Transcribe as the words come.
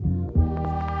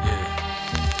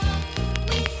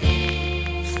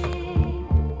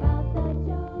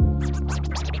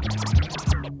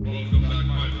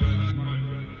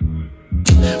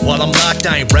While I'm locked,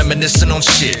 I ain't reminiscing on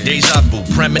shit. Deja vu,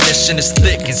 premonition is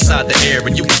thick inside the air,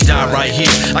 and you can die right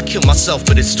here. I kill myself,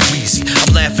 but it's too easy.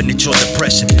 I'm laughing at your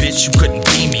depression, bitch. You couldn't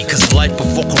be me, cause life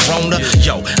before Corona,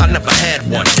 yo, I never had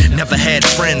one. Never had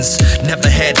friends, never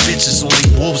had bitches.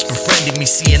 Only wolves befriending me,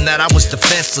 seeing that I was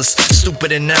defenseless.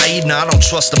 Stupid and naive, now I don't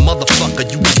trust a motherfucker.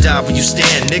 You can die where you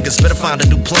stand. Niggas better find a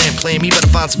new plan. Claim me better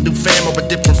find some new fam or a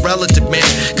different relative, man.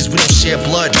 Cause we don't share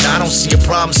blood, and I don't see a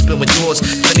problem spilling yours.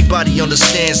 If anybody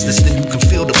understands this, then you can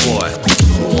feel the boy.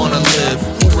 Who wanna live?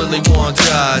 Who really wanna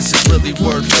die? Is it really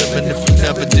worth living if you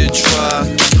never did try?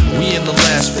 We in the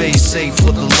last phase, safe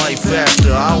for the life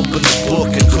after. I opened the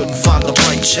book and couldn't find the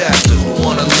right chapter. Who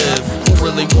wanna live? Who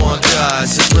really wanna die?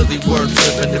 Is it really worth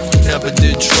living if you never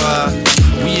did try?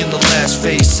 We in the last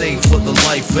phase, safe for the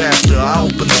life after. I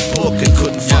opened the book and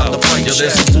couldn't find the right chapter.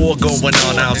 There's a war going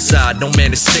on outside. No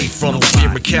man is safe from the fear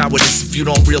and cowardice. If you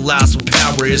don't realize what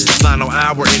power is, the final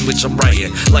hour in which I'm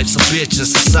writing. Life's a bitch and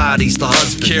society's the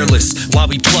husband. Careless while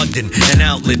we plugged in an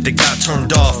outlet that got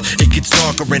turned off. It gets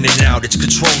darker in and out. Its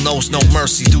control knows no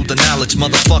mercy due to knowledge.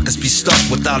 Motherfuckers be stuck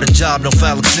without a job, no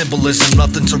phallic symbolism.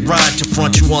 Nothing to ride to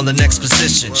front you on the next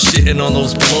position. Shitting on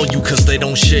those below you cause they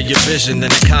don't share your vision.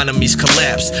 Then economies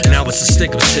collapse. Now it's a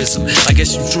stigmatism. I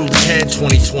guess you truly had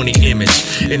 2020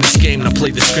 image. In this game I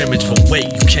play the scrimmage, but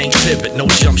wait, you can't pivot. No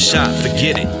jump shot,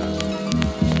 forget it.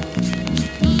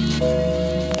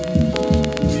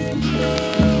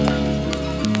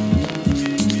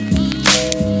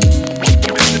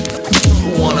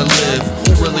 Wanna live,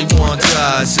 who really wanna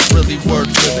die? Is it really worth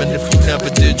living if you never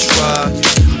did try?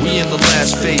 We in the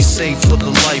last phase, safe for the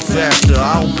life after.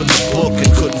 I opened the book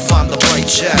and couldn't find the right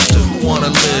chapter. Who wanna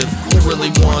live, who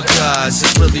really wanna die? Is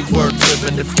it really worth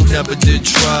living if you never did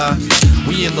try?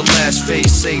 We in the last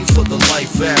phase, safe for the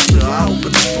life after. I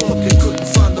opened the book and couldn't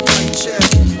find the right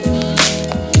chapter.